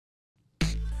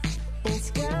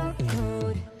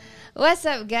What's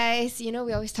up, guys? You know,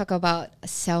 we always talk about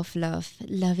self-love,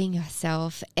 loving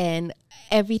yourself, and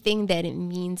everything that it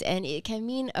means. And it can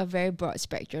mean a very broad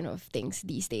spectrum of things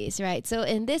these days, right? So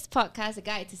in this podcast, A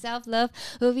Guide to Self-Love,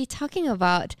 we'll be talking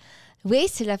about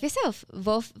ways to love yourself,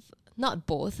 not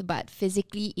both, but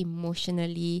physically,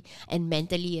 emotionally, and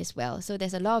mentally as well. So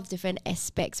there's a lot of different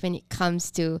aspects when it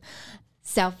comes to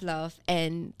self-love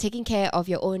and taking care of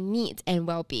your own needs and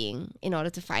well-being in order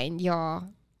to find your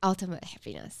ultimate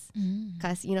happiness,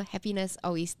 because you know, happiness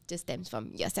always just stems from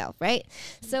yourself, right?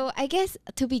 So I guess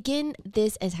to begin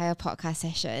this entire podcast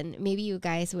session, maybe you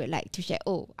guys would like to share.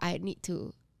 I need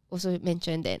to also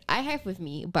mention that I have with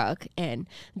me Buck and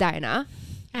Diana.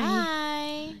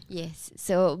 Hi. Yes,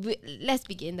 so let's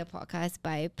begin the podcast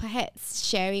by perhaps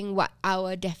sharing what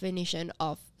our definition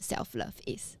of self-love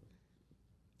is.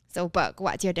 So Buck,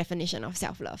 what's your definition of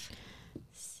self-love?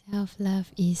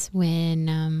 Self-love is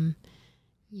when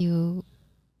you,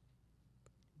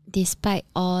 despite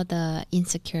all the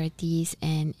insecurities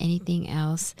and anything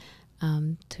else,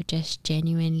 to just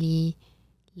genuinely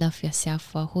love yourself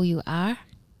for who you are.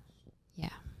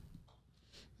 Yeah.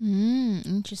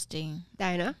 Interesting.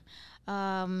 Diana?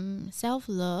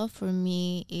 Self-love for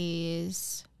me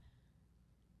is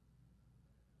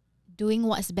doing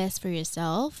what's best for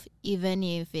yourself, even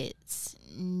if it's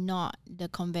not the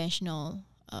conventional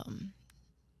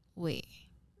way.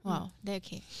 Wow,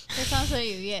 okay. That sounds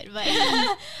very weird, but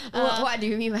What do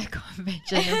you mean by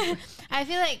conventional? I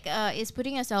feel like it's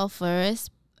putting yourself first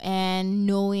and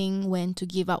knowing when to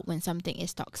give up when something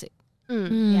is toxic.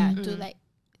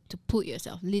 To put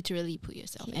yourself, literally put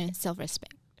yourself, and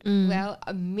self-respect. Well,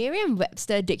 a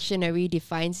Merriam-Webster dictionary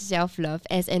defines self-love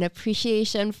as an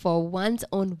appreciation for one's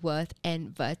own worth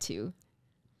and virtue.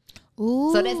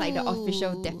 Ooh. So that's like the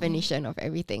official definition of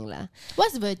everything lah.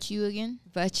 What's virtue again?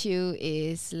 Virtue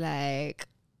is like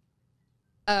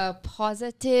a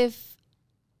positive.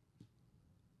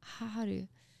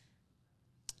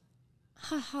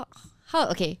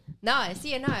 Okay, now I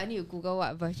see it. Now I need to Google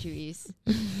what virtue is.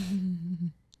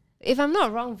 If I'm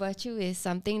not wrong, virtue is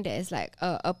something that is like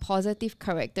a positive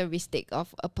characteristic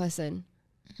of a person.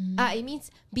 It means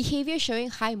behavior showing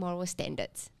high moral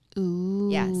standards. Ooh.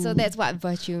 Yeah, so that's what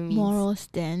virtue means. Moral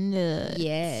standards.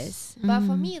 Yes. But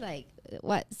for me, like,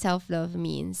 what self-love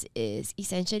means is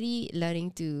essentially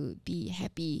learning to be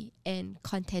happy and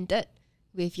contented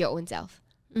with your own self.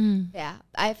 Yeah.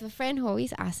 I have a friend who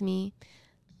always asks me,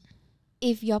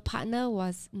 if your partner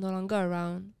was no longer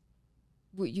around,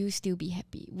 would you still be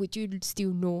happy? Would you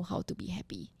still know how to be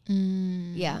happy?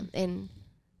 Yeah. And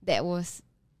that was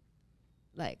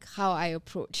like how I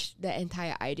approached the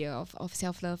entire idea of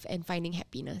self-love and finding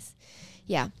happiness.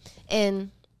 Yeah.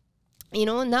 And you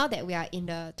know, now that we are in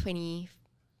the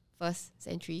 21st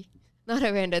century,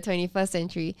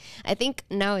 I think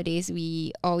nowadays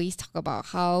we always talk about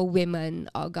how women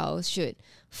or girls should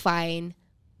find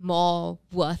more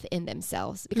worth in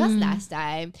themselves. Because last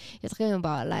time you're talking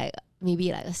about like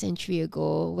maybe like a century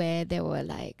ago where there were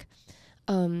like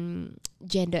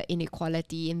gender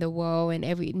inequality in the world,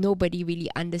 and nobody really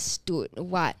understood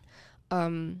what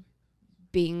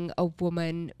being a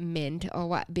woman meant or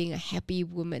what being a happy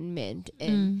woman meant,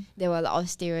 and there were a lot of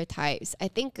stereotypes. I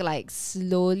think like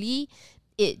slowly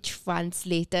it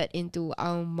translated into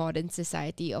our modern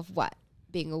society of what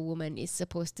being a woman is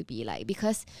supposed to be like,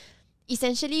 because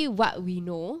essentially what we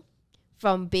know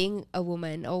from being a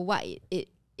woman, or what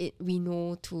we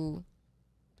know to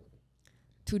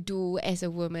do as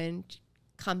a woman,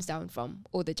 comes down from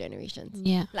older generations.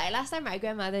 Yeah. Like last time my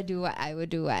grandmother do what I would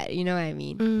do what, you know what I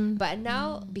mean? But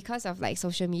now because of like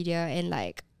social media and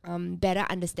like better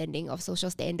understanding of social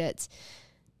standards,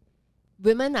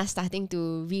 women are starting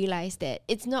to realize that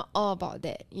it's not all about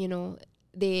that, you know.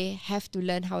 They have to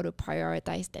learn how to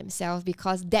prioritize themselves,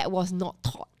 because that was not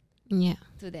taught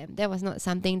to them. That was not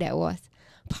something that was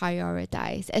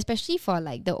prioritized, especially for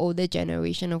like the older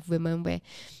generation of women, where,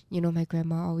 you know, my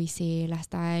grandma always say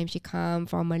last time she come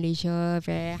from Malaysia,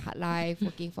 very hard life,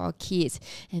 working for her kids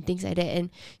and things like that, and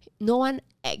no one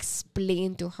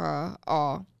explained to her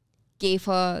or gave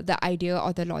her the idea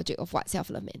or the logic of what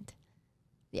self-love meant.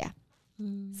 Yeah.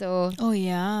 So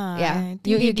yeah,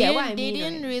 you get what I mean. They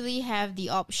didn't really have the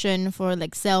option for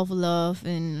like self-love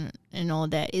and all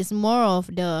that. It's more of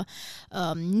the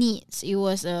needs. It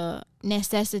was a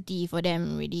necessity for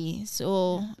them, really.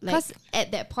 So like, because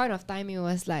at that point of time it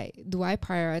was like, do I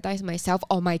prioritize myself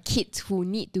or my kids who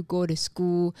need to go to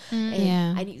school,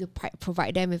 and I need to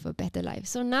provide them with a better life?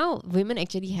 So now women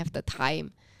actually have the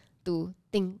time to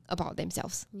think about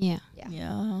themselves. Yeah.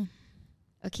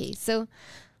 Okay, so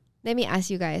let me ask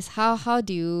you guys, how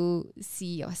do you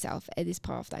see yourself at this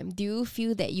point of time? Do you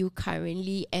feel that you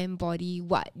currently embody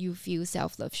what you feel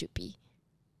self-love should be?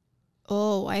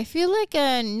 Oh, I feel like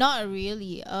not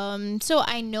really. So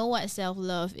I know what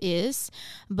self-love is,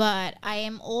 but I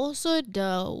am also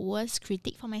the worst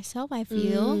critic for myself, I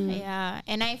feel. Yeah.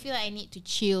 And I feel I need to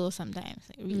chill sometimes,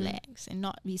 like relax and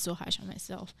not be so harsh on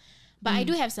myself. But I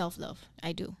do have self-love.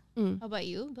 I do. How about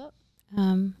you, Bob?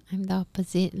 I'm the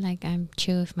opposite. Like, I'm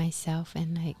chill with myself,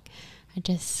 and like I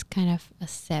just kind of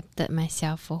accepted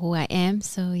myself for who I am.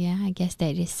 So yeah, I guess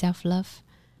that is self-love.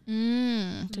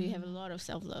 So you have a lot of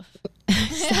self-love.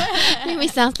 Maybe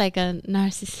sounds like a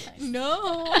narcissist.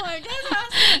 No, I'm just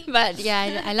asking. But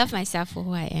yeah, I love myself for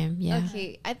who I am. Yeah.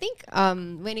 Okay, I think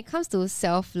when it comes to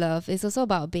self-love, it's also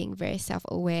about being very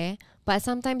self-aware. But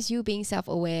sometimes you being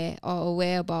self-aware or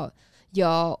aware about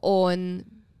your own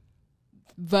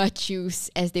virtues,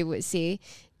 as they would say,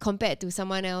 compared to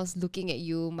someone else looking at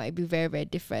you might be very, very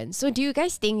different. So do you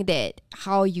guys think that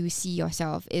how you see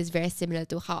yourself is very similar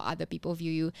to how other people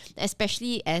view you,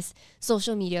 especially as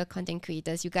social media content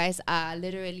creators? You guys are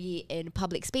literally in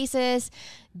public spaces.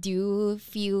 Do you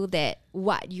feel that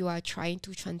what you are trying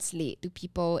to translate to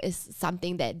people is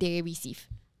something that they receive?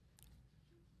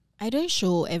 I don't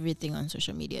show everything on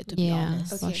social media, to be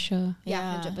honest. For sure.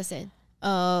 Yeah, 100%.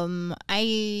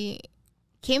 I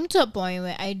came to a point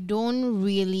where I don't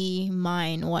really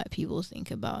mind what people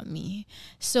think about me.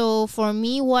 So for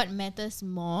me, what matters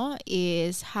more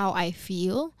is how I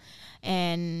feel.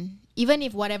 And even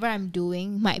if whatever I'm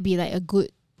doing might be like a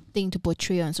good thing to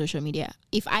portray on social media,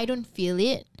 if I don't feel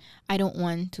it, I don't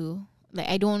want to. Like,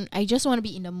 I just want to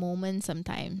be in the moment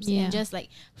sometimes and just like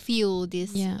feel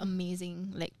this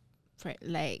amazing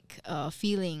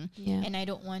feeling, and I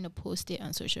don't want to post it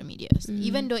on social media,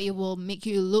 even though it will make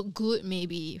you look good.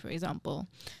 Maybe, for example,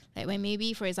 like when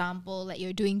maybe, for example, like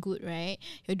you're doing good, right?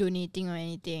 You're donating or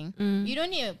anything. You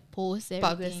don't need to post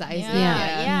everything. Publicize it.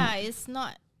 Yeah. It's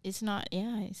not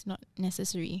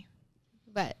necessary.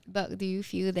 But do you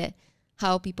feel that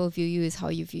how people view you is how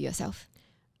you view yourself?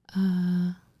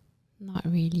 Not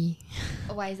really.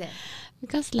 Why is that?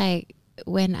 Because like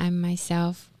when I'm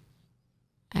myself,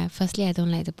 firstly, I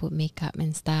don't like to put makeup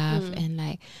and stuff, and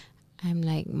like I'm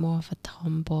like more of a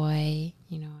tomboy,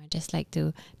 you know. I just like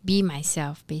to be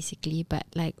myself, basically. But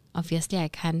like obviously, I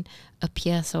can't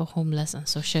appear so homeless on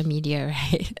social media,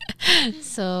 right?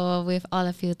 So with all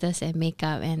the filters and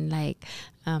makeup and like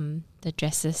the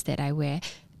dresses that I wear,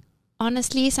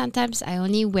 honestly, sometimes I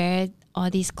only wear all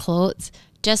these clothes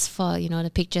just for, you know, the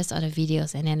pictures or the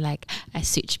videos, and then like I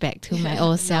switch back to my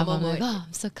old self. I'm like, oh,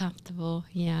 I'm so comfortable.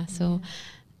 Yeah, so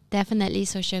definitely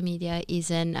social media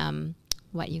isn't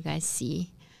what you guys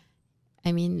see.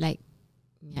 I mean, like,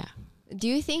 yeah. Do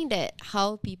you think that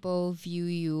how people view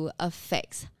you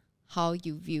affects how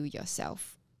you view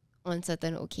yourself on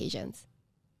certain occasions?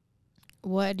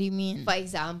 What do you mean? For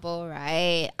example,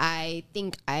 right, I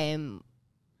think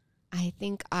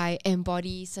I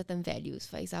embody certain values.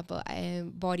 For example, I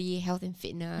embody health and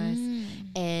fitness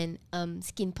and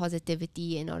skin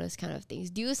positivity and all those kind of things.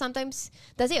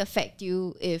 Does it affect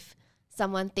you if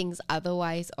someone thinks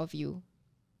otherwise of you?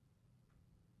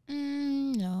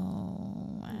 No.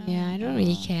 I don't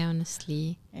really care,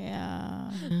 honestly.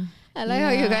 Yeah. I like how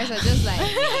you guys are just like,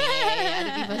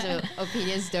 other people's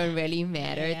opinions don't really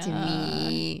matter to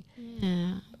me.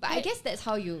 Yeah. But I guess that's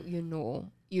how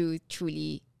you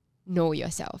truly know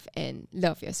yourself and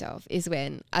love yourself, is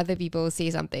when other people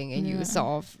say something and you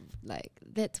sort of like,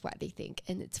 that's what they think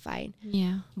and it's fine.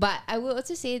 Yeah. But I will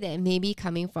also say that maybe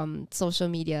coming from social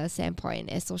media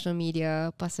standpoint, as social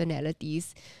media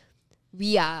personalities,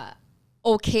 we are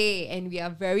okay and we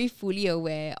are very fully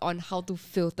aware on how to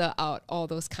filter out all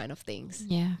those kind of things.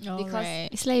 Yeah. Because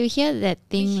it's like you hear that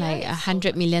thing hear like it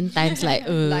 100 million times, like,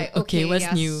 okay, what's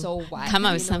yeah, new? so what? Come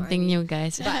up You with know what I something mean? new,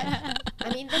 guys. But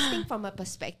I mean, let's think from a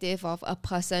perspective of a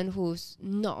person who's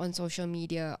not on social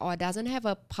media or doesn't have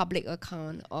a public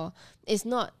account or is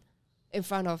not in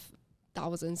front of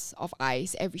thousands of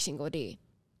eyes every single day,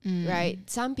 right?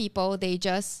 Some people, they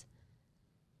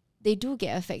do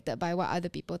get affected by what other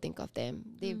people think of them.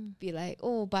 They be like,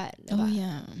 but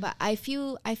I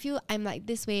feel I'm like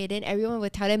this way. Then everyone will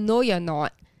tell them, no, you're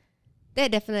not.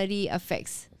 That definitely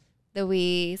affects the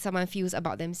way someone feels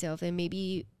about themselves, and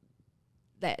maybe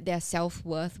that their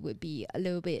self-worth would be a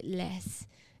little bit less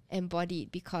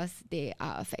embodied because they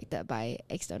are affected by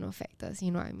external factors. You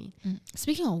know what I mean?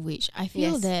 Speaking of which, I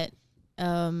feel that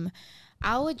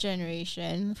our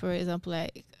generation, for example,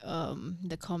 like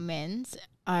the comments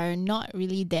are not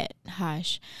really that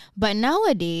harsh. But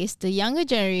nowadays, the younger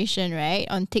generation, right,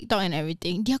 on TikTok and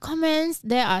everything, their comments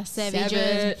there are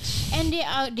savages. And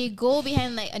they go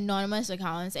behind like anonymous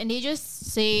accounts and they just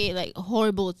say like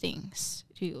horrible things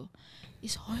to you.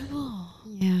 It's horrible.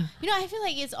 Yeah. You know, I feel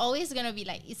like it's always gonna be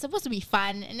like, it's supposed to be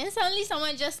fun, and then suddenly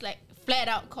someone just like flat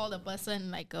out called a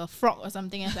person like a frog or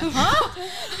something. I was like,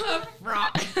 huh? A frog.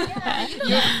 Yeah,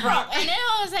 you're a frog. And then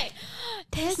I was like,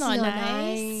 that's not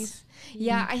nice.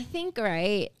 Yeah, I think,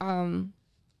 right,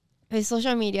 with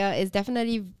social media, it's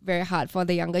definitely very hard for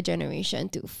the younger generation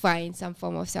to find some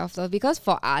form of self-love, because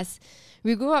for us,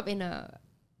 we grew up in a,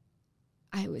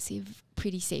 I would say,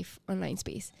 pretty safe online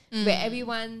space where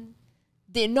everyone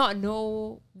did not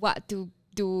know what to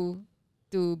do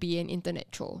to be an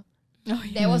internet troll. Oh,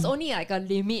 yeah. There was only like a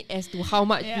limit as to how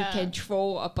much you can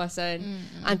troll a person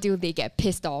until they get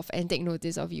pissed off and take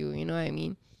notice of you, you know what I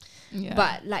mean? Yeah.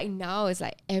 But like now it's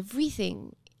like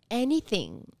anything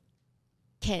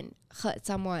can hurt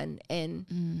someone, and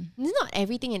not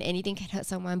everything and anything can hurt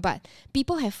someone, but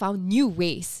people have found new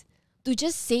ways to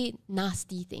just say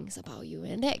nasty things about you,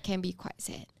 and that can be quite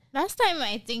sad. Last time,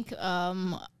 I think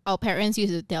our parents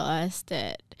used to tell us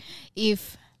that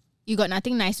if you got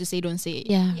nothing nice to say, don't say it.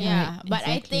 Yeah. Yeah. Right, But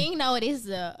I exactly. think nowadays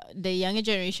the younger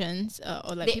generations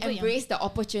or like They people embrace the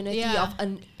opportunity of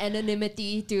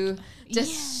anonymity to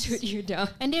just shoot you down.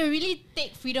 and they really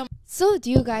take freedom. So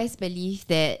do you guys believe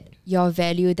that your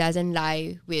value doesn't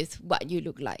lie with what you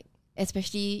look like?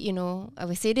 Especially, you know, I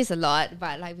would say this a lot,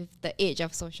 but like with the age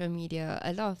of social media,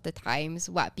 a lot of the times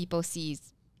what people see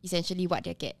is essentially what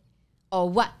they get, or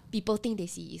what people think they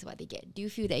see is what they get. Do you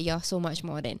feel that you're so much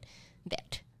more than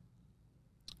that?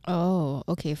 Oh,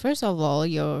 okay. First of all,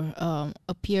 your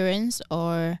appearance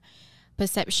or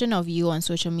perception of you on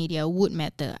social media would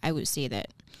matter. I would say that.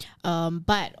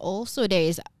 But also there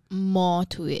is more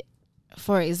to it.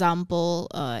 For example,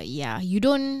 you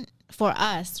don't, for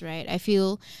us, right? I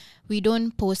feel we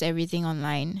don't post everything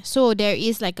online. So there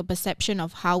is like a perception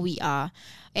of how we are.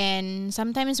 And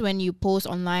sometimes when you post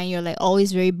online, you're like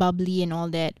always very bubbly and all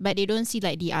that, but they don't see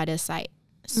like the other side.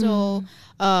 So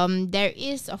there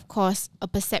is, of course, a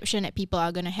perception that people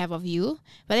are going to have of you.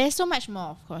 But there's so much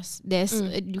more, of course. There's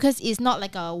because it's not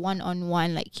like a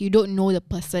one-on-one, like you don't know the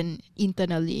person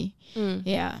internally.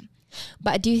 Yeah.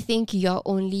 But do you think you're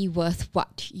only worth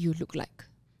what you look like?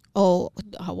 Oh,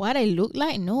 what I look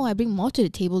like? No, I bring more to the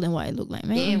table than what I look like,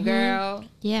 man. Damn, girl.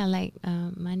 Yeah, like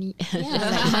money.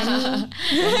 Yeah,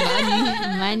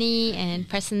 like money and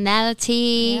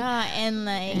personality. yeah, and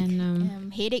like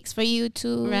And, headaches for you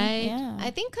too, Right. Yeah. I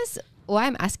think because why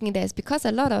I'm asking that is because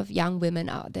a lot of young women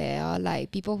out there, or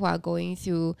like people who are going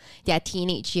through their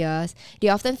teenage years, they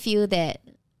often feel that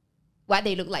what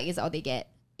they look like is all they get.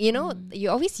 You know, you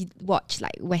always watch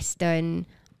like Western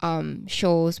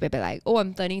shows where they're like, oh,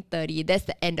 I'm turning 30. That's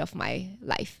the end of my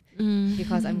life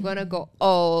because I'm gonna go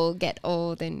old, get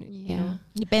old, and you know.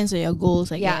 Depends on your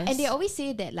goals, I Yeah, guess. and they always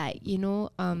say that like, you know,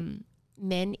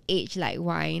 men age like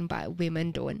wine, but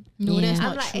women don't. No, Yeah. that's I'm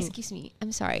not like, true. excuse me,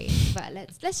 I'm sorry, but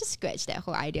let's just scratch that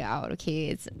whole idea out, okay?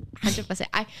 It's 100%.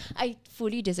 I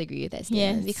fully disagree with that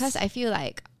statement Yes. because I feel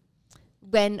like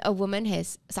when a woman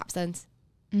has substance,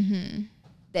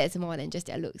 that's more than just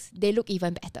their looks. They look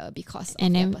even better because of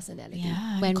And their then- personality.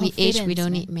 Yeah, when we age, we confidence,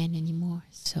 don't man. need men anymore.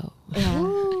 So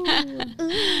Ooh.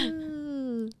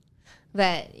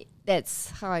 But that's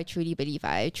how I truly believe.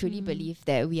 I truly believe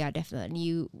that we are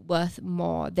definitely worth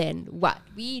more than what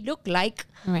we look like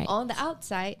right. on the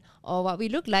outside or what we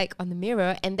look like on the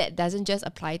mirror. And that doesn't just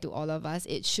apply to all of us.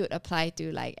 It should apply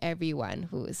to like everyone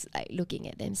who's like looking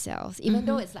at themselves, even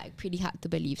though it's like pretty hard to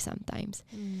believe sometimes.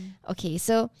 Okay,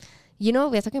 so you know,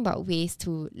 we're talking about ways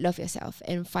to love yourself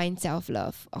and find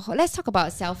self-love. Let's talk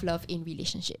about self-love in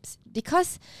relationships.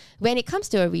 Because when it comes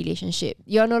to a relationship,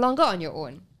 you're no longer on your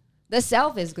own. The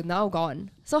self is now gone.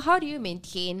 So how do you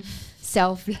maintain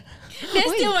self-love?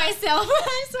 That's still myself.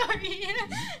 I'm sorry.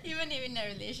 Even in a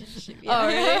relationship. Yeah. Oh,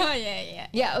 really? yeah.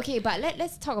 Yeah, okay, but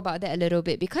let's talk about that a little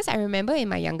bit. Because I remember in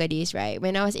my younger days, right,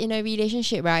 when I was in a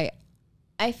relationship, right,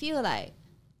 I feel like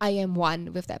I am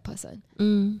one with that person.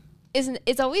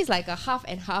 It's always like a half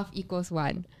and half equals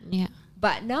one. Yeah.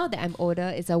 But now that I'm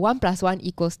older, it's a 1 + 1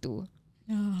 = 2.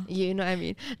 You know what I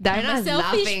mean? I'm Diana a is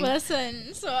selfish laughing.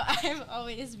 person, so I've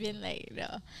always been like,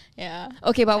 yeah.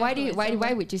 Okay, but why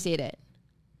myself. would you say that?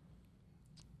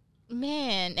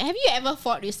 Man, have you ever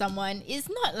fought with someone? It's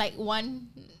not like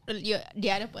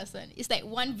the other person. It's like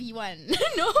 1v1.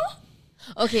 No?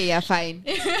 Okay, yeah, fine.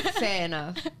 Fair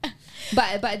enough.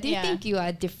 But do you think you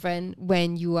are different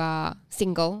when you are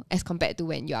single as compared to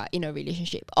when you are in a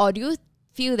relationship? Or do you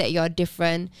feel that you're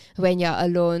different when you're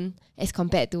alone as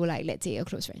compared to, like, let's say, a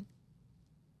close friend?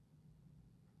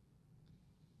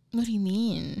 What do you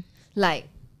mean? Like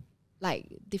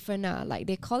different, like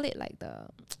they call it like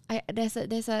there's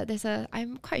a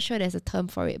I'm quite sure there's a term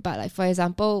for it, but like, for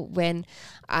example, when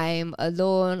I'm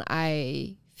alone,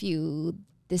 I feel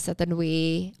this certain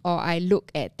way, or I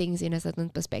look at things in a certain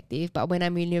perspective, but when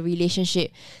I'm in a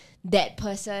relationship, that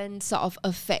person sort of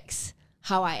affects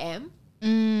how I am,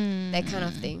 that kind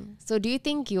of thing. So do you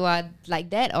think you are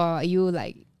like that, or are you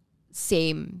like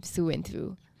same through and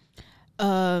through?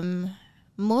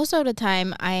 Most of the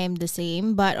time I am the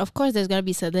same, but of course there's gonna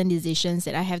be certain decisions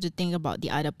that I have to think about the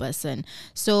other person.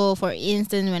 So for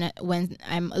instance, when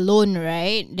I'm alone,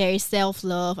 right, there is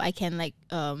self-love. I can like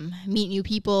meet new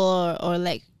people, or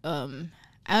like I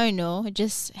don't know,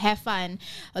 just have fun.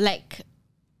 Like,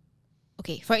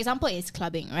 okay, for example, it's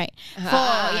clubbing, right?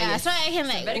 Yes. So I can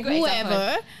like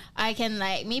whoever, I can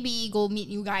like maybe go meet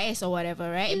new guys or whatever,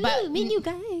 right? Ooh, But meet new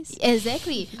guys.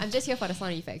 exactly. I'm just here for the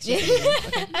sound effects. Okay,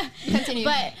 continue.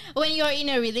 But when you're in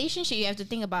a relationship, you have to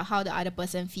think about how the other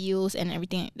person feels and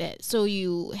everything like that. So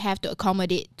you have to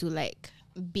accommodate to like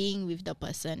being with the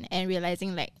person and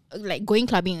realizing like going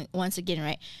clubbing once again,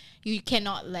 right? You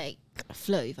cannot like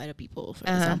flirt with other people, for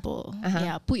example.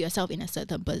 Yeah, put yourself in a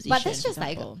certain position. But that's just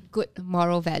like good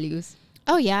moral values.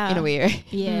 Oh yeah, in a way, right?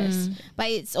 Yes, but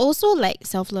it's also like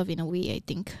self-love in a way, I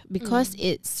think, because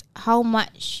it's how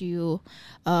much you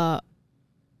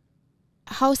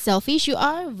how selfish you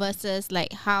are versus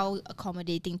like how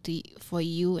accommodating for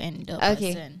you and the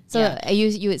person. So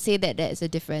you would say that there's a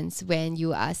difference. When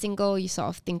you are single, you sort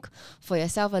of think for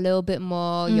yourself a little bit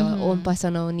more, your own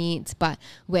personal needs. But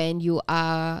when you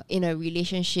are in a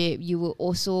relationship, you will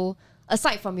also,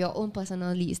 aside from your own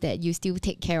personal needs that you still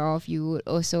take care of, you would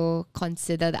also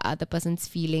consider the other person's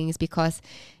feelings, because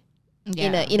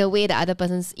in a way the other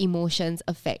person's emotions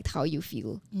affect how you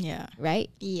feel. Yeah. Right?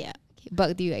 Yeah.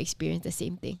 But do you experience the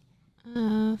same thing?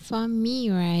 For me,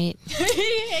 right?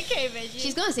 I can't imagine.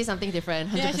 She's gonna say something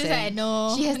different. 100%. Yeah, she's like,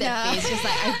 no. She has that face. She's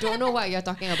like, I don't know what you're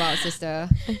talking about, sister.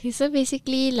 Okay, so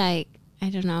basically, like,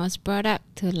 I don't know, I was brought up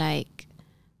to like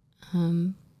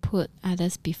put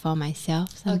others before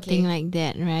myself, something like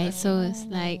that, right? So it's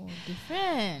like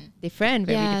different,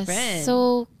 very different.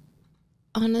 So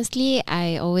honestly,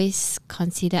 I always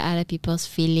consider other people's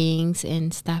feelings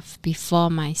and stuff before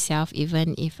myself,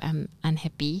 even if I'm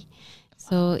unhappy.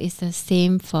 So it's the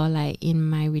same for like in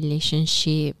my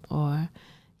relationship, or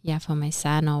for my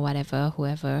son or whatever,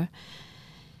 whoever.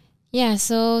 Yeah,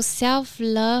 so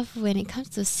self-love, when it comes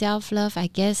to self-love, I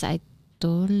guess I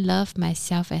don't love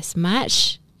myself as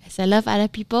much as I love other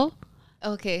people.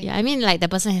 Okay. Yeah, I mean, like, the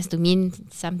person has to mean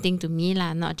something to me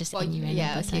lah, not just any random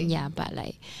person. Okay. Yeah, but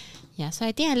like, so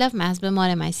I think I love my husband more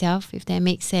than myself, if that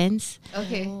makes sense.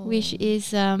 Okay. Which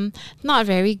is not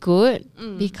very good,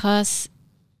 because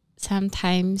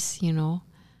sometimes, you know,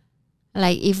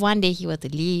 like if one day he were to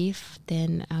leave,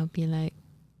 then I'll be like,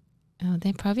 oh,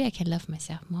 then probably I can love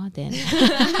myself more then.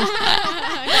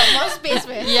 Got more space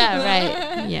for Yeah,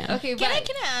 right. Yeah. Okay, Can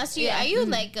I ask you, are you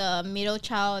like a middle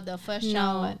child, the first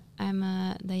child? I'm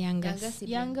the youngest.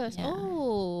 Youngest. Yeah.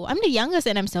 Oh, I'm the youngest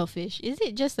and I'm selfish. Is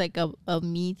it just like a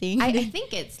me thing? I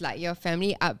think it's like your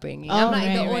family upbringing. Oh, I'm like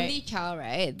right, the right. only child,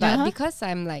 right? But because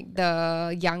I'm like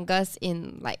the youngest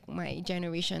in like my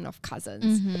generation of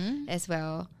cousins as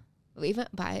well.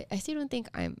 But I still don't think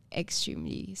I'm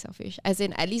extremely selfish. As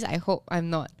in, at least I hope I'm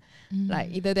not.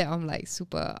 Like either that I'm like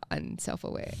super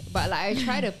unself-aware. But like I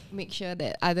try to make sure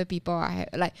that other people are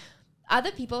like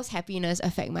other people's happiness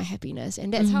affect my happiness,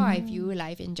 and that's how I view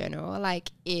life in general. Like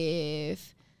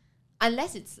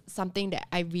unless it's something that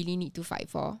I really need to fight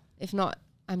for. If not,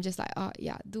 I'm just like, oh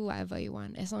yeah, do whatever you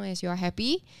want as long as you're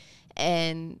happy,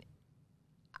 and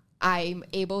I'm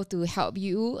able to help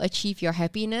you achieve your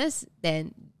happiness,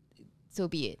 then so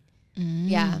be it.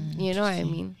 Yeah, you know what I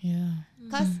mean? Yeah.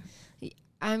 Because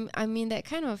I'm in that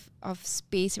kind of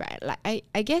space, right? Like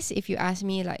I guess if you ask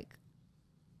me like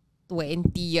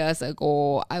 20 years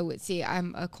ago, I would say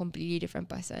I'm a completely different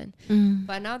person.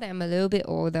 But now that I'm a little bit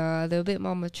older, a little bit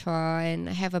more mature, and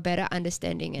I have a better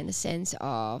understanding and a sense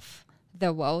of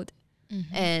the world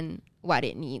and what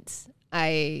it needs,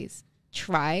 I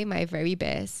try my very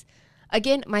best.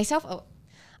 Again,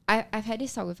 I've had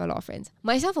this talk with a lot of friends.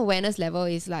 My self-awareness level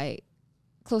is like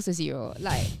close to zero.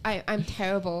 Like I'm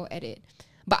terrible at it.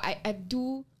 But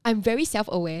I'm very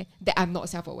self-aware that I'm not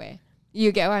self-aware.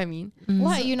 You get what I mean?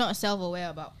 What are you not self-aware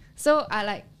about? So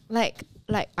I like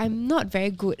I'm not very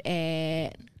good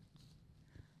at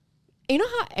You know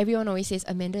how everyone always says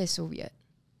Amanda is so weird?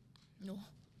 No.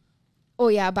 Oh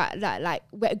yeah, but like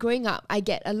growing up, I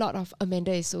get a lot of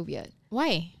Amanda is so weird.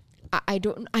 Why? I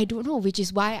don't know, which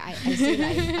is why I say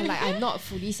like I'm not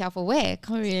fully self-aware.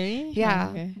 Oh, really? Yeah.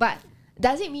 Okay. But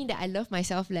does it mean that I love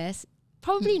myself less?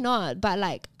 Probably not. But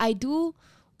like I do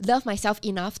love myself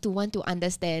enough to want to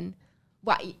understand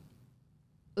what it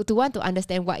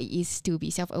is to be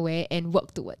self-aware and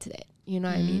work towards that. You know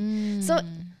what I mean? So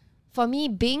for me,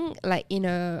 being like in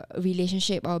a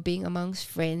relationship or being amongst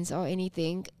friends or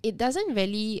anything, it doesn't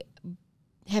really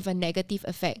have a negative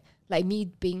effect. Like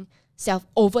me being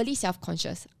overly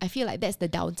self-conscious. I feel like that's the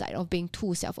downside of being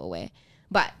too self-aware.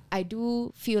 But I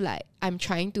do feel like I'm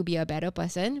trying to be a better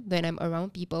person when I'm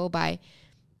around people by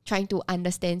trying to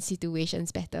understand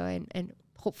situations better and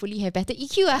hopefully have better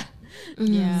EQ.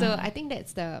 Yeah. So I think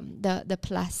that's the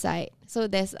plus side. So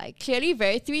there's like clearly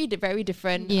three very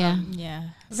different Yeah.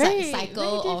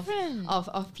 cycle very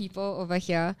of people over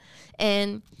here.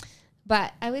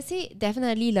 But I would say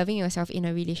definitely loving yourself in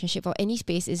a relationship or any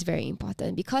space is very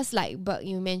important because like but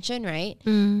you mentioned, right,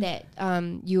 that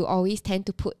you always tend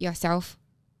to put yourself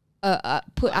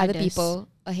put other Others. people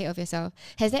ahead of yourself.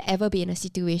 Has there ever been a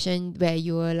situation where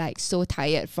you were like so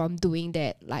tired from doing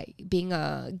that, like being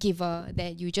a giver,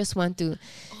 that you just want to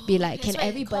be like, can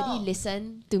everybody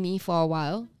listen to me for a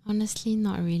while? Honestly,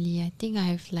 not really. I think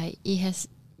it has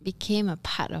became a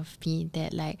part of me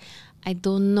that like I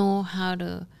don't know how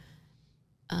to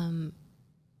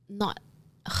not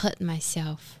hurt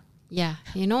myself. Yeah,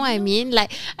 you know what I mean?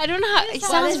 Like I don't know how it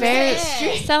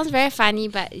sounds very funny,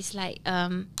 but it's like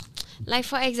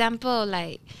for example,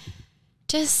 like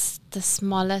just the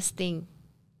smallest thing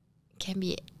can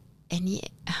be any.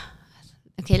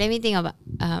 Okay, let me think about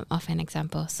of an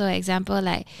example. So example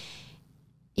like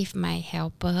if my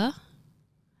helper,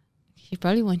 she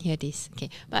probably won't hear this. Okay,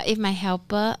 but if my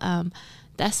helper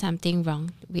does something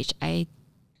wrong, which I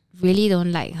really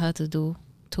don't like her to do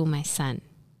to my son,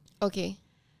 Okay.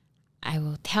 I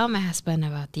will tell my husband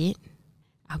about it.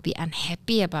 I'll be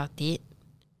unhappy about it,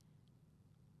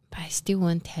 but I still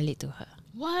won't tell it to her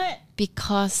What?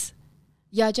 because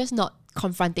You're just not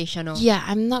confrontational. yeah,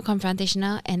 I'm not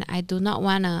confrontational and I do not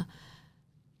want to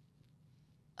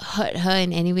hurt her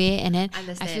in any way. And then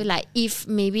Understand. I feel like if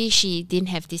maybe she didn't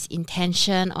have this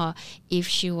intention, or if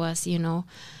she was,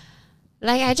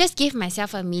 like I just give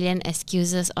myself a million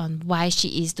excuses on why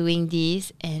she is doing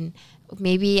this, and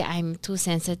maybe I'm too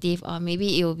sensitive, or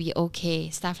maybe it will be okay,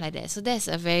 stuff like that. So that's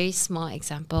a very small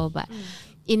example, but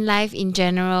in life in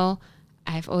general,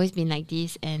 I've always been like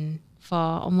this, and for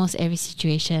almost every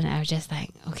situation, I was just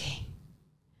like, okay,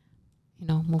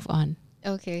 move on.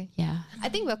 Okay. Yeah. I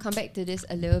think we'll come back to this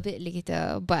a little bit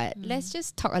later, but let's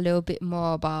just talk a little bit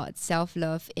more about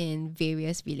self-love in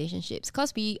various relationships,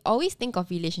 because we always think of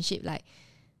relationship like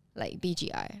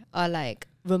BGI or like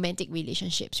romantic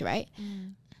relationships, right?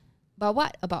 But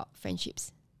what about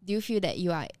friendships? Do you feel that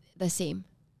you are the same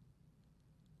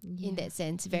in that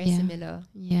sense? Very similar.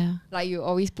 Yeah. Like you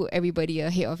always put everybody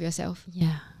ahead of yourself.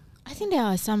 Yeah. I think there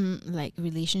are some like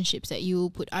relationships that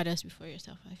you put others before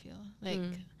yourself. I feel like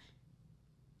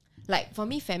Like for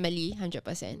me, family,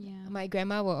 100%. Yeah. My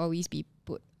grandma will always be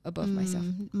put above myself.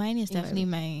 Mine is in my definitely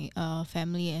my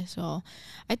family as well.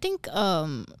 I think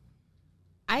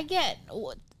I get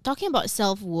talking about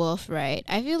self-worth, right?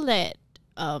 I feel that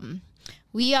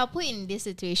we are put in this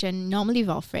situation normally with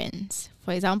our friends.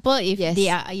 For example, if Yes. they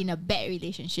are in a bad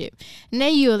relationship, and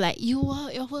then you're like,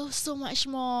 you're worth so much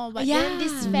more, but then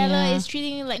this fella Yeah. is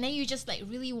treating you like, and then you just like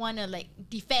really want to like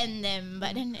defend them,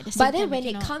 but then at the same But then time, when you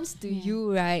it cannot. comes to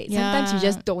you, right, sometimes you Yeah.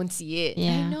 just don't see it.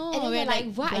 Yeah. I know, And then we're you're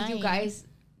like, what are you blind. guys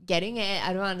getting at?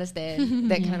 I don't understand.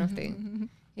 That kind of thing.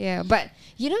 Yeah, but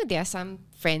there are some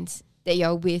friends that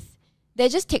you're with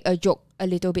that just take a joke a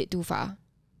little bit too far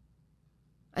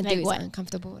until Like it's what?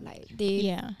 uncomfortable. Like they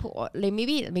Yeah. put like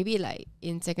maybe like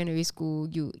in secondary school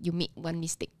you make one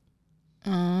mistake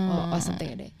or something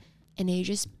like that, and they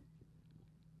just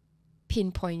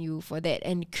pinpoint you for that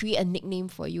and create a nickname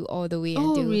for you all the way Oh,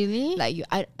 until really? like you.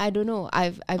 I don't know.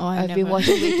 I've I've been never.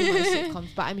 watching way too much sitcoms,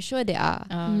 but I'm sure there are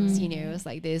Mm. scenarios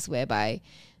like this whereby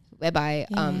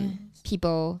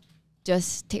people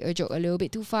just take a joke a little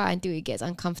bit too far until it gets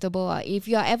uncomfortable. If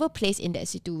you are ever placed in that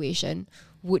situation,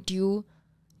 would you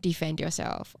defend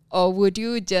yourself, or would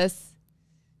you just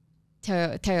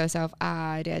tell yourself,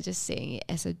 they're just saying it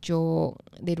as a joke,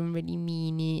 they don't really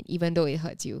mean it, even though it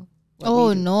hurts you? What Oh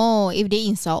would you do? no! If they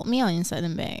insult me, I'll insult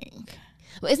them back.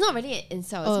 Well, it's not really an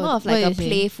insult. It's Oh, more of what like a is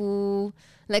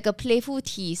it? playful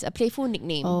tease, a playful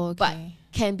nickname, Oh, but okay.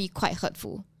 can be quite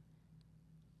hurtful.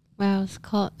 Well, it's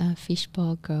called a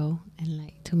fishball girl and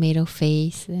like tomato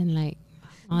face and like.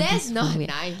 all That's this not weird-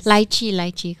 nice.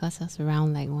 Lychee, because I was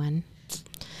around like one.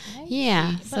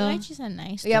 Yeah, But so lychees are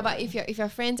nice. Yeah, though. but if your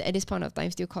friends at this point of time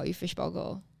still call you fishball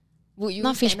girl, would you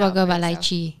not stand fishball up girl, for but yourself?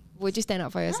 lychee. Would you stand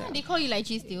up for yourself? They call you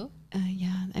lychee still.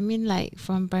 Yeah, I mean like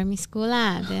from primary school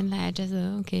lah. Then like I just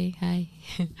okay, hi.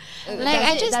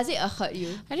 Like, does it hurt you?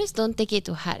 I just don't take it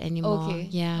to heart anymore. Okay.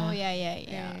 Yeah. Oh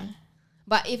yeah.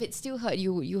 But if it still hurt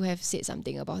you, would you have said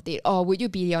something about it, or would you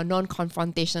be your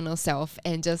non-confrontational self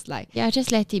and just like, Yeah,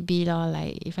 just let it be lor.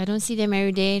 Like if I don't see them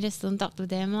every day, just don't talk to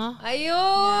them lor. ayo?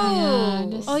 Yeah,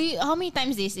 just- Oh, how many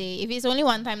times they say? If it's only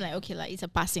one time, like okay, like it's a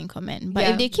passing comment. But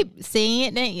Yeah. if they keep saying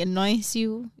it, then it annoys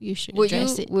you. You should Would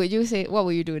address you it. would you say, what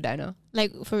would you do, Dana?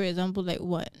 Like for example, like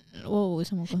what? What would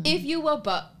someone call If you were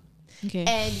Buck okay.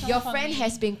 and your friend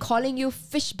has been calling you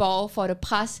fishball for the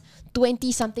past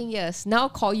 20 something years, now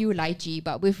call you lychee,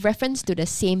 but with reference to the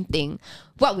same thing,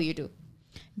 what will you do?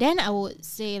 Then I would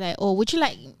say like, oh, would you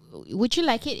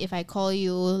like it if I call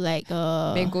you like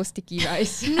Mango sticky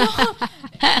rice.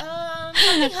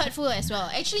 something hurtful as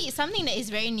well. Actually, it's something that is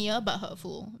very near but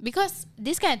hurtful. Because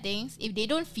these kind of things, if they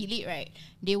don't feel it right,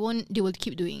 they will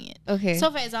keep doing it. Okay. So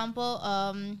for example,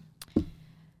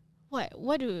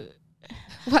 what do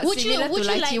what, would you- similar to would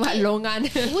you lychee, like what it?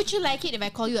 longan? would you like it if I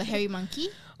call you a hairy monkey?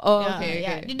 Oh, Yeah, okay,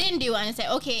 yeah. okay. Then they will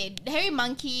understand. Okay, the hairy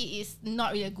monkey is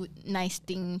not really a nice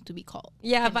thing to be called.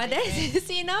 Yeah, but that's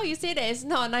see, now you say that it's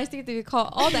not a nice thing to be called.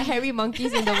 All the hairy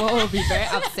monkeys in the world will be very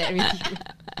upset with you.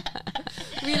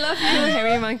 We love you,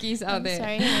 hairy monkeys out I'm there.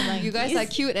 sorry, hairy You guys are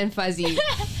monkeys. cute and fuzzy.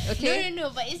 Okay. No,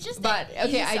 but it's just. But, that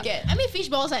okay, it's I get- I mean, fish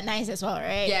balls are nice as well,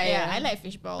 right? Yeah. I like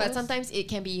fish balls. But sometimes it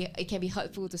can be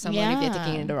hurtful to someone if you're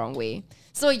taking it the wrong way.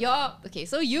 So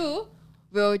you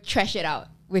will trash it out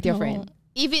with your friend.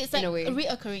 If it's like in a way.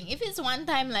 reoccurring, if it's one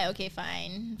time, like okay,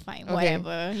 fine, Okay.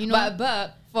 whatever. You know.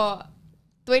 But for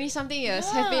 20 something years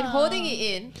have been holding it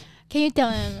in. Can you tell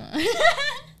him?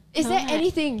 Is there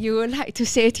anything you would like to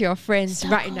say to your friends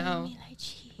right now?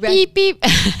 Beep beep.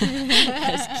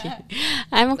 Just kidding.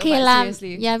 I'm okay but lah.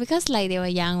 seriously. Yeah, because like they were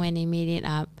young when they made it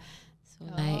up. So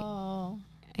like Oh.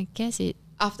 I guess it.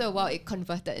 After a while, it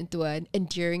converted into an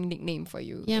endearing nickname for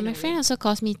you. Yeah, in my a friend way. also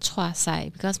calls me Chua Sai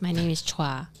because my name is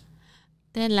Chua.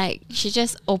 Then like she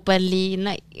just openly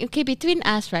like okay between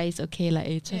us right it's okay like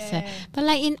it's Chua Sai. Yeah. But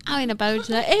like out in the public she's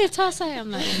like hey Chua Sai.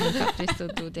 I'm like oh my god please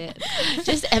don't do that.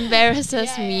 Just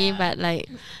embarrasses me but like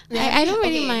I don't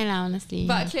really Okay. mind lah, honestly.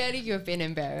 But clearly, you've been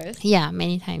embarrassed. yeah,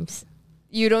 many times.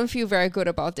 You don't feel very good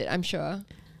about it, I'm sure.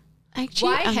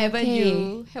 Actually, Why I'm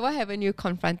haven't you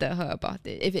confronted her about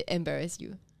it if it embarrassed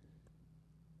you?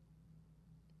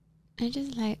 I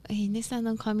just like, hey, next time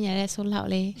don't call me like that so loud,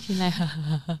 leh. She's like,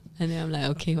 and then I'm like,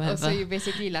 okay, Oh, whatever. so you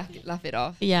basically laugh it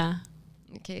off. yeah,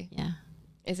 Okay, yeah.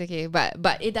 it's okay, but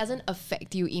it doesn't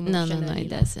affect you No, emotionally. it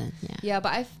doesn't. Yeah. Yeah,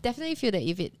 but I definitely feel that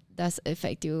if it does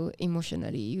affect you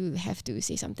emotionally, you have to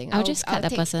say something. I'll just cut the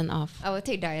take- person off. I will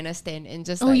take Diana's stand and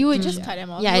just. Oh, like, you would just cut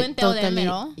them off. Yeah, you I wouldn't tell totally. them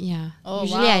at all. Yeah. Oh,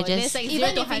 Usually wow. I just That's like even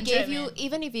 0 to if he 100, gave man.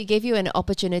 even if he gave you an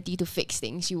opportunity to fix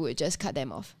things, you would just cut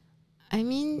them off. I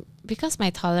mean, because my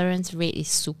tolerance rate is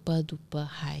super duper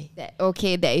high. That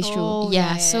is true. Oh,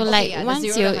 yeah, yeah, so yeah. Okay, like yeah, the once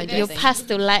 0 to you 100 you thing.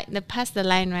 pass the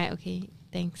line, right? Okay,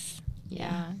 thanks.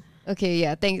 Yeah. Okay,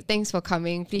 yeah. Thanks for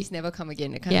coming. Please never come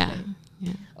again. That kind Yeah. of thing.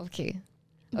 Yeah. Okay.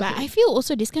 But Okay. I feel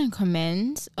also this kind of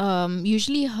comments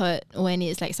usually hurt when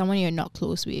it's like someone you're not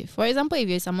close with. For example, if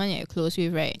you're someone you're close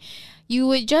with, right, you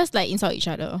would just like insult each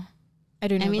other. I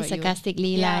don't know. I mean about you.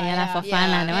 sarcastically Yeah, lah, yeah, for fun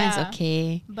lah. That yeah. one's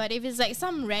okay. But if it's like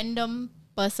some random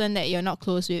person that you're not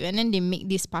close with and then they make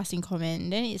this passing comment,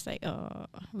 then it's like,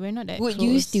 we're not that Would close.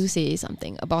 you still say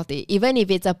something about it, even if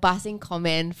it's a passing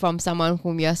comment from someone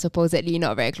whom you're supposedly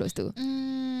not very close to?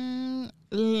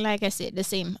 Like I said, the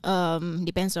same.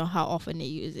 Depends on how often they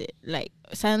use it. Like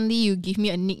suddenly you give me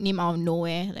a nickname out of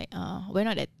nowhere. Like we're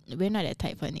not that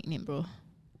type for a nickname, bro.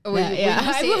 Or would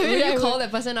you call that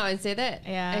person out and say that?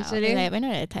 Yeah, Actually, like we're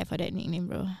not that type for that nickname,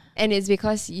 bro. and it's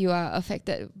because you are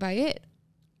affected by it,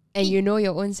 and you know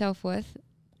your own self-worth,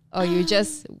 or you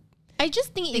just I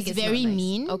just think think it's not very nice.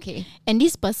 mean. Okay. And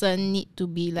this person need to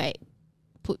be like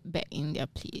put back in their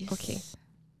place.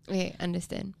 Okay,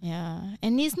 understand. Yeah,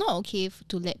 and it's not okay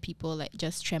to let people like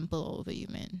just trample over you,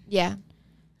 man. Yeah.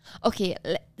 Okay.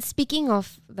 Speaking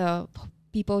of the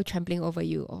people trampling over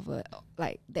you, over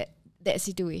like that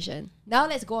situation. Now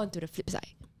let's go on to the flip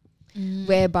side,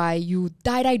 whereby you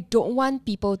don't want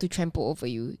people to trample over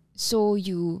you, so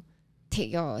you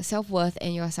take your self-worth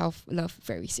and your self-love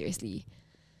very seriously.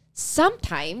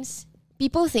 Sometimes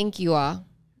people think you are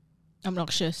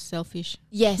Obnoxious, selfish.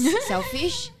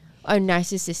 selfish or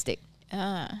narcissistic.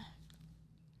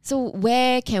 So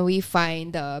where can we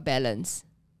find the balance?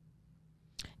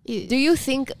 Do you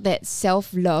think that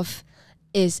self-love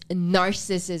is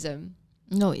narcissism?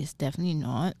 No, it's definitely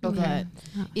not. Okay.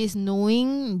 But it's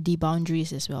knowing the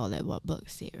boundaries as well, like what Burke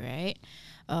said, right?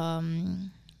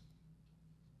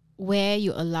 Where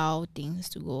you allow things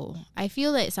to go. I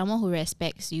feel like someone who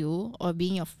respects you, or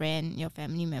being your friend, your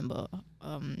family member,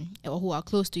 or who are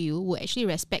close to you, will actually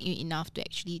respect you enough to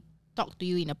actually talk to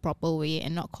you in a proper way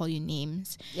and not call you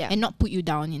names and not put you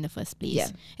down in the first place. Yeah.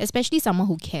 Especially someone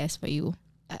who cares for you.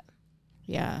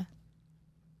 Yeah.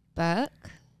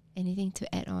 Burke, anything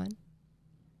to add on?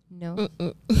 No.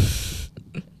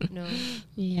 No.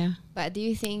 Yeah. But do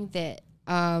you think that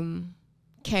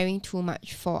caring too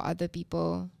much for other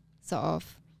people sort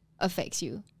of affects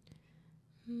you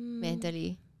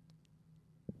mentally?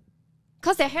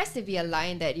 Because there has to be a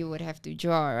line that you would have to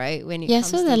draw, right? When it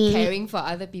comes to caring for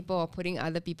other people or putting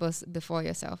other people before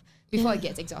yourself, before it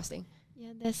gets exhausting.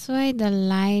 Yeah, that's why the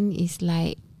line is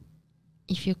like,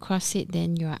 if you cross it,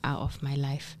 then you are out of my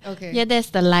life. Okay. Yeah, that's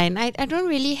the line. I don't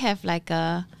really have like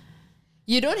a...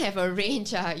 You don't have a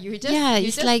range, you just... Yeah, you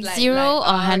it's just like 0 or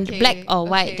 100, okay, black or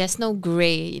white. okay. There's no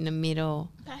grey in the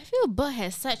middle. But I feel Burke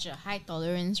has such a high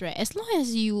tolerance, right? As long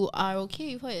as you are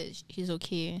okay with her, she's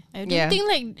okay. I don't think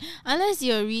like, unless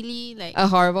you're really like a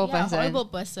horrible a person. horrible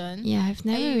person. Yeah, I've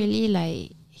never really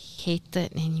like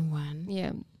hated anyone.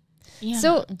 Yeah. Yeah.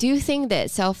 So do you think that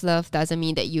self-love doesn't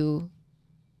mean that you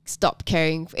stop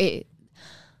caring?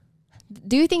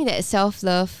 Do you think that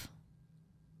self-love...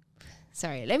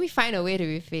 Sorry, let me find a way to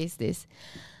rephrase this.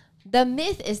 The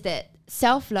myth is that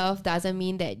self-love doesn't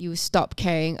mean that you stop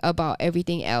caring about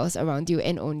everything else around you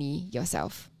and only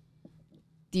yourself.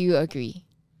 Do you agree?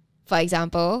 For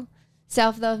example,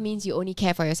 self-love means you only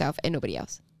care for yourself and nobody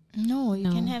else. No, you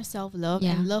can have self-love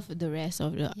Yeah. and love the rest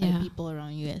of the other people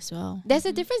around you as well. There's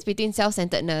a difference between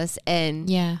self-centeredness and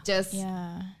just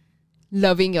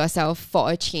loving yourself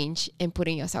for a change and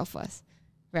putting yourself first,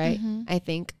 right? I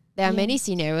think there are many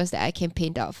scenarios that I can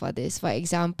paint out for this. For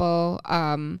example,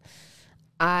 my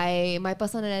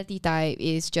personality type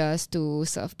is just to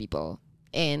serve people,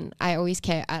 and I always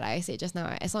care. Like I said just now,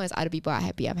 as long as other people are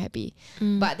happy, I'm happy.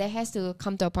 But there has to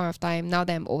come to a point of time now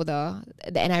that I'm older,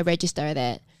 and I register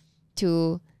that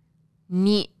to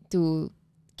need to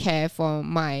care for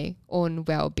my own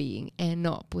well-being and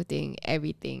not putting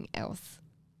everything else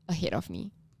ahead of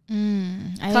me.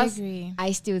 I agree.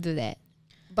 I still do that.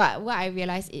 But what I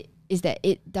realize is that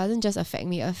it doesn't just affect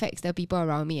me, it affects the people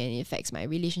around me, and it affects my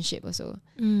relationship also.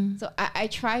 So I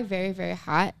try very, very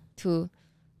hard to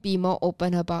be more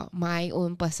open about my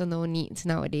own personal needs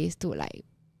nowadays to like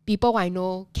people I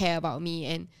know care about me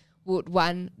and would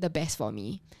want the best for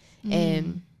me.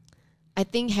 And I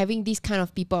think having these kind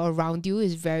of people around you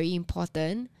is very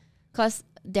important, because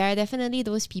there are definitely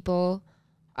those people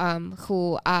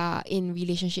who are in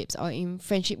relationships or in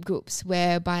friendship groups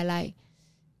whereby like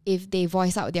if they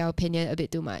voice out their opinion a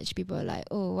bit too much, people are like,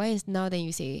 oh, why is now then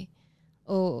you say,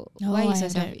 oh, why is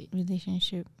that yourself...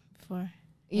 relationship before?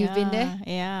 You've been there?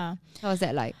 Yeah. How was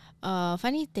that like?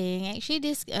 Funny thing, actually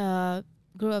this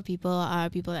group of people are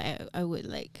people that I would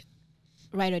like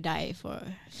ride or die for,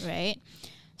 right?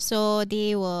 So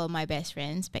they were my best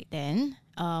friends back then.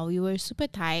 We were super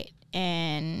tight,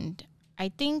 and I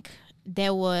think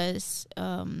there was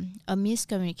a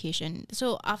miscommunication.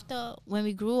 So after, when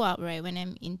we grew up, right, when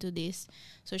I'm into this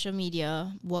social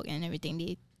media work and everything,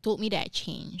 they told me that I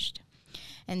changed.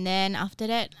 And then after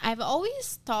that, I've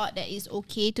always thought that it's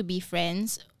okay to be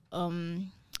friends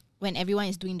when everyone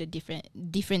is doing the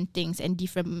different things and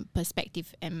different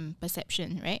perspective and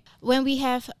perception, right? When we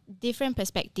have different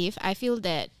perspective, I feel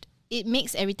that it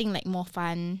makes everything like more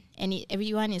fun, and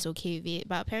everyone is okay with it.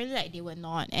 But apparently like they were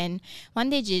not. And one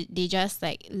day they just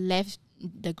like left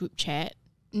the group chat.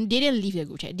 They didn't leave the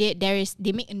group chat.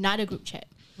 They make another group chat.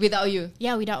 Without you?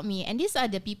 Yeah, without me. And these are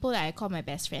the people that I call my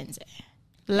best friends.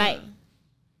 Like,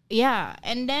 yeah.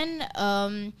 And then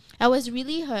I was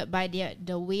really hurt by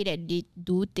the way that they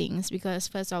do things, because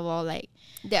first of all, like,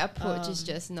 their approach is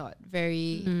just not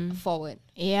very forward.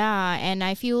 Yeah, and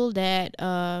I feel that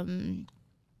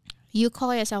you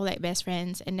call yourself like best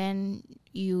friends, and then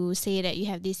you say that you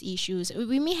have these issues.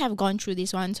 We may have gone through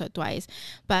this once or twice,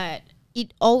 but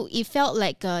it felt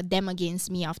like them against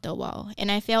me after a while.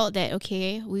 And I felt that,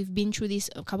 okay, we've been through this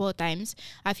a couple of times.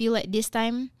 I feel like this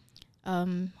time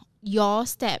your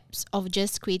steps of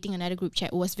just creating another group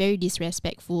chat was very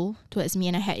disrespectful towards me,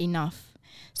 and I had enough.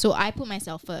 So I put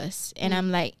myself first, and I'm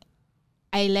like,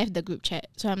 I left the group chat.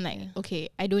 So I'm like, okay,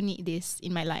 I don't need this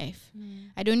in my life.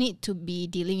 I don't need to be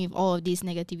dealing with all of this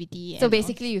negativity. So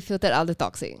basically you filtered out the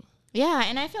toxic. Yeah,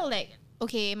 and I felt like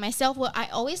okay, my self-worth, I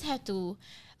always have to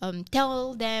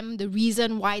tell them the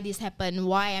reason why this happened,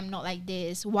 why I'm not like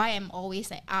this, why I'm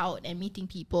always like out and meeting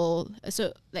people.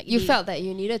 So like You felt that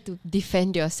you needed to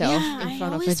defend yourself in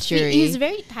front of a always feel jury. it's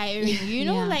very tiring, you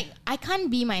know. Yeah. Like I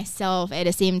can't be myself at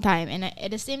the same time, and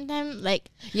at the same time, like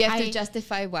You have I- to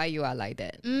justify why you are like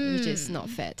that, which is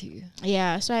not fair to you.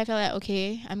 yeah. So I felt like,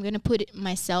 okay, I'm gonna put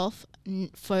myself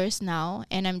first now,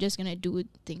 and I'm just gonna do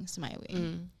things my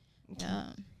way. Yeah.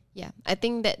 Yeah, I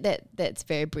think that's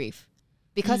very brave,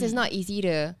 because it's not easy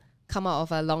to come out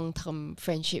of a long-term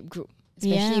friendship group,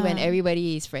 especially when Yeah.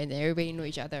 everybody is friends and everybody know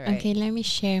each other, right? Okay, let me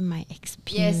share my Yes,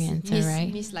 experience,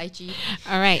 alright? Miss Lychee.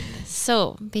 Alright,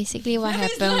 so basically what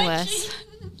happened was...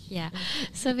 Yeah.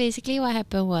 So basically what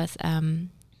happened was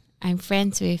I'm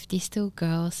friends with these two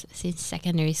girls since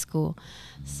secondary school.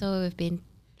 So we've been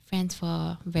friends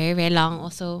for very, very long,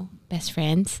 also best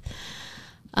friends.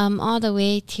 All the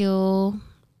way till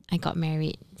I got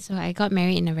married. So I got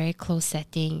married in a very close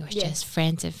setting. It was Yes. just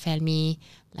friends and family,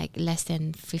 like less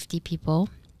than 50 people.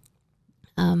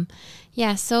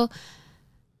 Yeah, so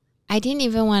I didn't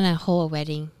even want to hold a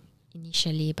wedding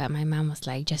initially, but my mom was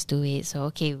like, just do it. So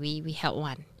okay, we held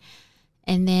one.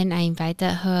 And then I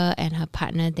invited her and her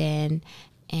partner then,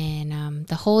 and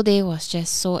the whole day was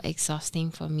just so exhausting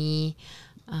for me.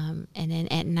 And then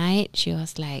at night she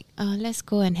was like, "Oh, let's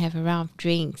go and have a round of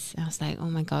drinks." I was like, "Oh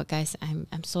my god, guys, I'm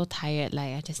so tired.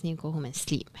 Like I just need to go home and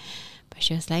sleep." But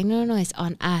she was like, "No, it's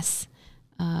on us.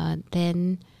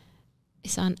 Then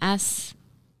it's on us."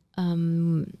 I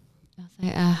was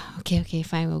like, okay,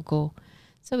 fine, we'll go."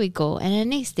 So we go, and the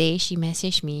next day she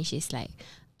messaged me. She's like,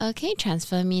 "Can you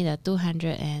transfer me the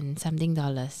 $200 and something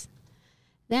dollars?"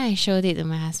 Then I showed it to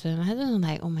my husband. My husband was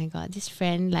like, "Oh my god, this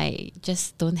friend like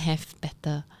just don't have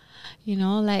better," you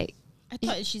know, like. I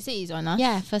thought she said it's on us.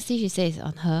 Yeah, firstly she says it's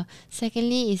on her.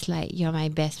 Secondly, it's like you're my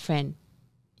best friend.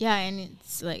 Yeah, and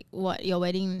it's like what your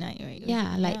wedding night, right?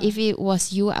 Yeah, like if it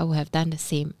was you, I would have done the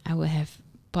same. I would have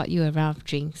bought you a round of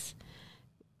drinks.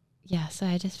 Yeah, so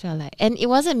I just felt like, and it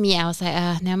wasn't me. I was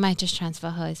like, never mind, just transfer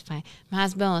her, it's fine. My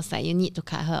husband was like, you need to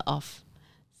cut her off.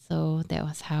 So that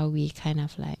was how we kind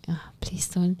of like, please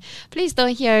don't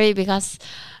hear it, because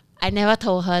I never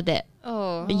told her that.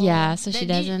 Oh, Yeah, so Then she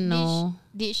doesn't know.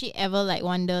 Did she ever like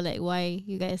wonder like why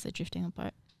you guys are drifting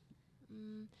apart?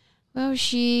 Well,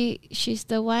 she's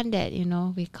the one that, you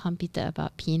know, we competed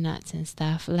about peanuts and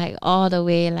stuff, like all the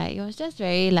way. Like it was just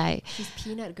very like, she's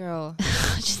peanut girl.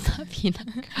 she's not peanut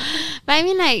girl. But I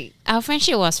mean, like our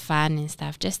friendship was fun and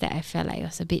stuff. Just that I felt like it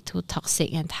was a bit too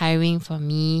toxic and tiring for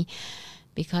me,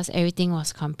 because everything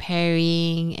was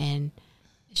comparing, and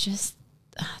it's just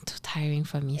too tiring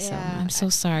for me. So Yeah, I'm so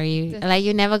sorry. Like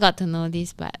you never got to know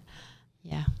this, but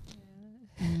yeah.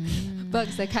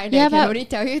 Bugs the kind Yeah, that can but- only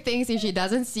tell you things if she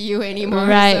doesn't see you anymore.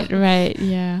 Right, so- right,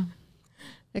 yeah.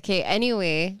 Okay,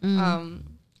 anyway,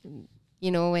 you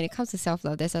know, when it comes to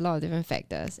self-love, there's a lot of different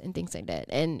factors and things like that.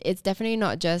 And it's definitely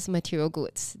not just material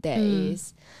goods that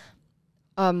is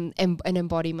an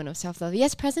embodiment of self-love.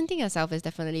 Yes, presenting yourself is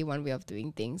definitely one way of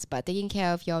doing things, but taking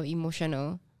care of your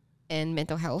emotional and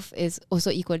mental health is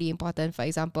also equally important. For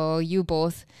example, you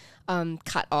both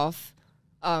cut off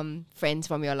friends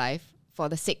from your life for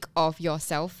the sake of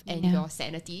yourself and Yeah. your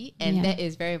sanity, and Yeah. that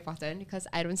is very important, because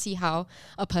I don't see how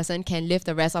a person can live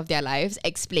the rest of their lives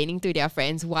explaining to their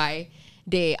friends why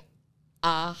they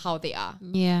are how they are.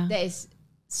 Yeah. That is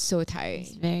so tiring.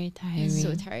 It's very tiring.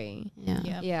 So tiring. Yeah.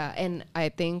 Yeah. Yeah, and I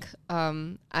think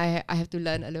I have to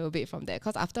learn a little bit from that,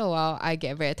 because after a while I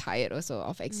get very tired also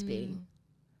of explaining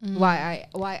why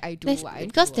I do There's, what I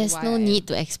because do, or there's why no I am. need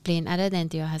to explain other than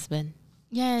to your husband.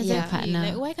 Yeah, Your exactly. partner.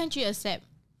 Like, why can't you accept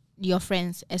your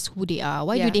friends as who they are?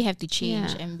 Why Yeah. do they have to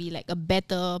change Yeah. and be like a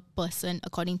better person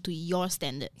according to your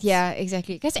standards? Yeah,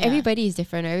 exactly. Because Yeah. everybody is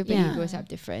different. Everybody Yeah. grows up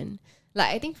different.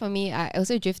 Like I think for me, I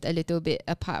also drift a little bit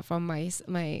apart from my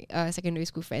secondary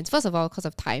school friends. First of all, because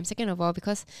of time. Second of all,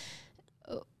 because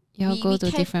You all we- go we to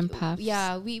catch- different paths.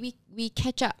 Yeah, we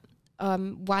catch up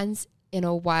once in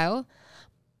a while.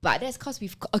 But that's because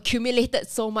we've accumulated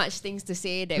so much things to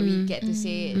say that we get to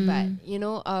say it. But, you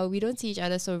know, we don't see each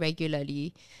other so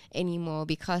regularly anymore,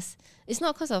 because it's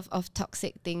not because of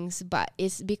toxic things, but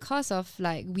it's because of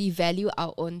like we value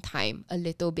our own time a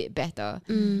little bit better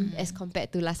as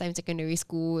compared to last time in secondary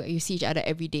school. You see each other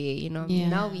every day, you know. Yeah.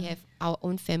 Now we have our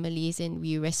own families and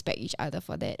we respect each other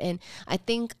for that. And I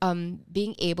think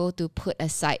being able to put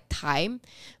aside time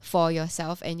for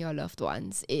yourself and your loved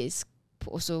ones is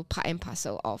also part and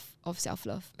parcel of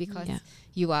self-love, because Yeah.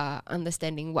 you are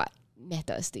understanding what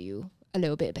matters to you a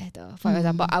little bit better. For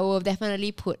example, I will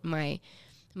definitely put my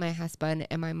my husband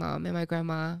and my mom and my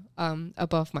grandma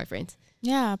above my friends.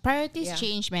 Yeah, priorities Yeah.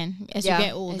 change, man. As Yeah, you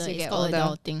get older, as you it's get called older.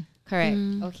 adulting. Correct.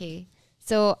 Mm. Okay.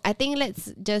 So I think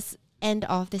let's just end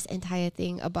off this entire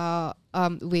thing about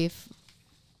with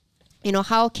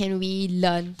how can we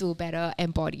learn to better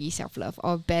embody self-love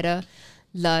or better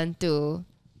learn to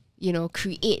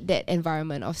create that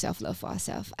environment of self-love for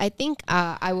ourselves. I think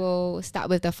I will start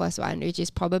with the first one, which is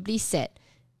probably set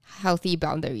healthy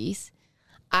boundaries.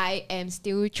 I am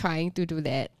still trying to do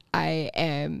that. I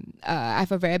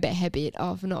have a very bad habit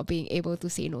of not being able to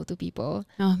say no to people.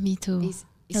 Oh, me too.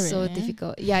 It's so Really?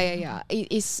 difficult. Yeah.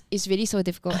 It's really so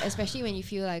difficult, especially when you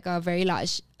feel like a very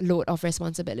large load of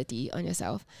responsibility on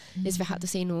yourself. It's very hard to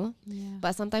say no. Yeah.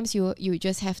 But sometimes you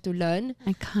just have to learn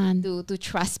I can't. to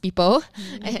trust people.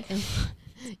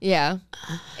 Yeah.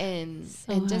 And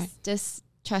So and hard. just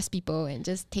trust people and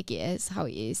just take it as how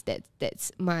it is.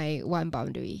 That's my one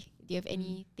boundary. Do you have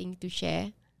anything to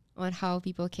share on how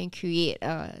people can create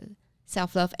a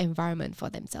self-love environment for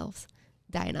themselves?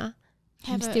 Dinah?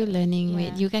 I'm still learning.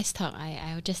 Wait, yeah. you guys talk.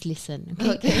 I'll just listen.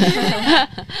 Okay. Okay.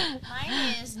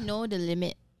 Mine is know the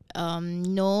limit.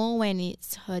 Know when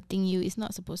it's hurting you. It's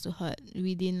not supposed to hurt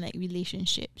within like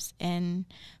relationships and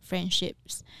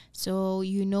friendships. So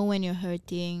you know when you're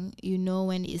hurting. You know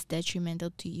when it's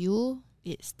detrimental to you.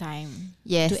 It's time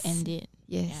Yes. to end it.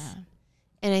 Yes. Yeah.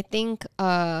 And I think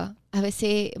I would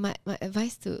say my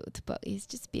advice to Perk is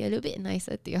just be a little bit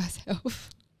nicer to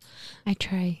yourself. I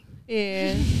try.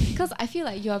 Yeah. Because I feel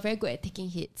like you are very good at taking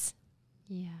hits.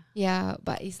 Yeah. Yeah,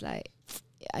 but it's like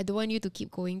I don't want you to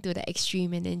keep going to the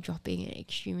extreme and then dropping and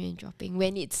extreme and dropping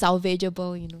when it's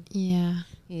salvageable, Yeah.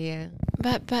 Yeah.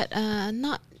 But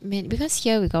not because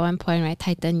here we got one point, right?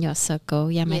 Tighten your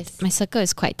circle. Yeah, Yes. my circle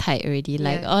is quite tight already.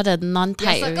 Like Yeah. all the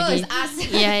non-tight Your circle already. is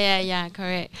us. yeah,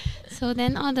 correct. So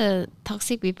then all the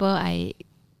toxic people,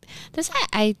 that's why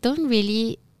I don't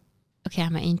really. Okay,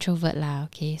 I'm an introvert lah.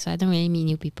 Okay, so I don't really meet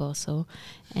new people. So,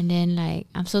 and then like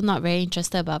I'm so not very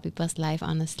interested about people's life,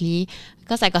 honestly,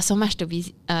 because I got so much to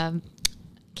be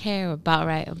care about,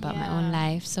 right? About my own Yeah.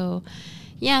 life. So,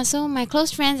 yeah. So my close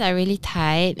friends are really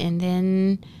tight, and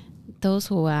then those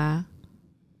who are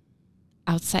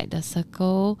outside the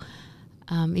circle.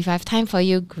 If I have time for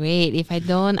you, great. If I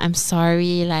don't, I'm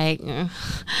sorry. Like,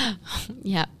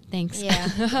 yeah, thanks. Yeah.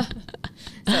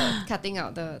 So cutting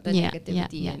out the Yeah,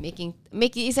 negativity yeah. and making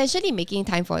making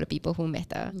time for the people who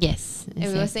matter. Yes. And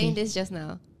we were saying exactly. this just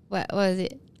now. What was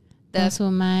it? Those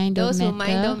who mind, Those don't who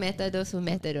mind matter. don't matter, those who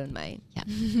matter don't mind. Yeah.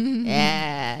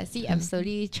 Yeah. See, I'm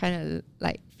slowly trying to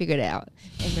like figure that out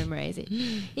and memorize it.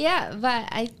 Yeah, but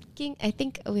I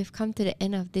think we've come to the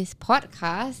end of this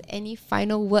podcast. Any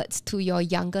final words to your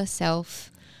younger self?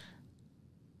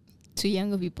 To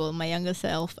younger people, my younger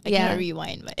self, I Yeah. cannot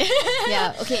rewind, but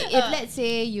Yeah. Okay. If let's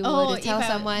say you were to if tell I-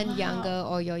 someone wow. younger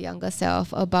or your younger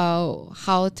self about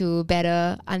how to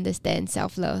better understand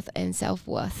self-love and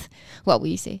self-worth, what would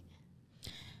you say?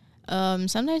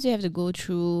 sometimes you have to go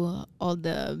through all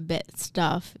the bad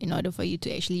stuff in order for you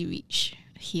to actually reach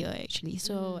here actually.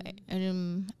 So I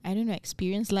don't know,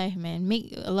 experience life, man.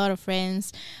 Make a lot of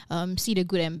friends, see the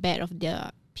good and bad of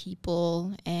their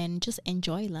people and just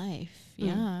enjoy life.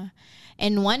 Yeah.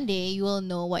 And one day you will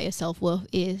know what your self-worth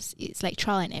is. It's like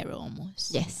trial and error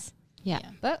almost. Yes. Yeah.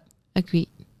 But Agreed.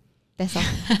 that's all.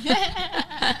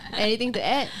 Anything to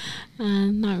add?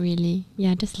 Not really.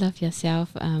 Yeah, just love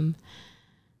yourself.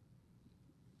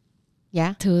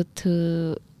 Yeah.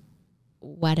 To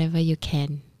whatever you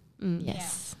can. Mm.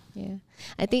 Yes. Yeah.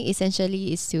 I think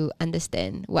essentially is to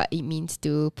understand what it means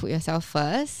to put yourself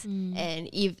first. And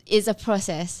if it's a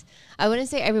process, I wouldn't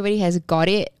say everybody has got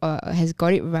it or has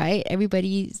got it right.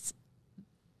 Everybody's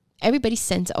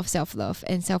sense of self-love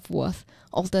and self-worth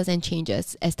alters and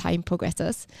changes as time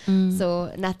progresses.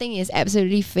 So nothing is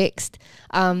absolutely fixed.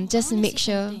 Just wanna make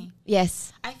say sure. something.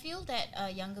 Yes. I feel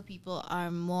that younger people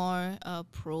are more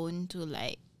prone to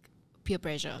like peer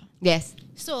pressure. Yes.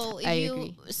 So if I you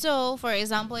agree. so for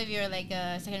example, if you're like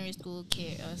a secondary school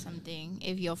kid or something,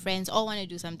 if your friends all want to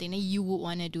do something, then you would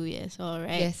want to do it as well,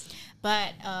 right? Yes.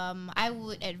 But I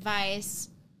would advise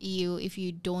you, if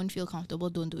you don't feel comfortable,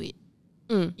 don't do it.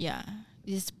 Yeah,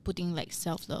 just putting like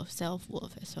self-love,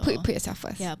 self-worth as well. Put yourself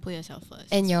first. Yeah, put yourself first.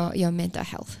 And your mental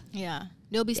health. yeah,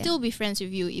 they'll be Yeah. still be friends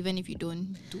with you even if you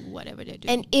don't do whatever they're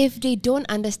doing. And if they don't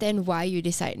understand why you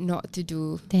decide not to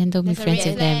do, Then don't be There's a friends red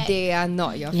with them. flag. they are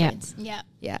not your Yeah. friends. yeah,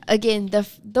 Yeah. Again,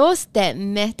 those that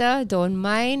matter don't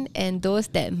mind, and those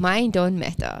that mind don't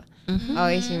matter.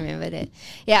 Always remember that.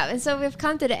 Yeah, and so we've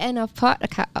come to the end of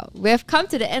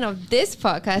this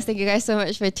podcast. Thank you guys so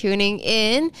much for tuning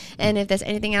in. And if there's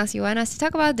anything else you want us to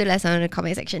talk about, do let us know in the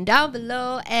comment section down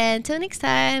below. And till next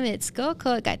time, it's Girl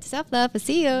Code Guide to Self Love. We'll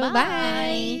see you.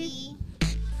 Bye.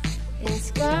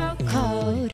 It's Girl Code.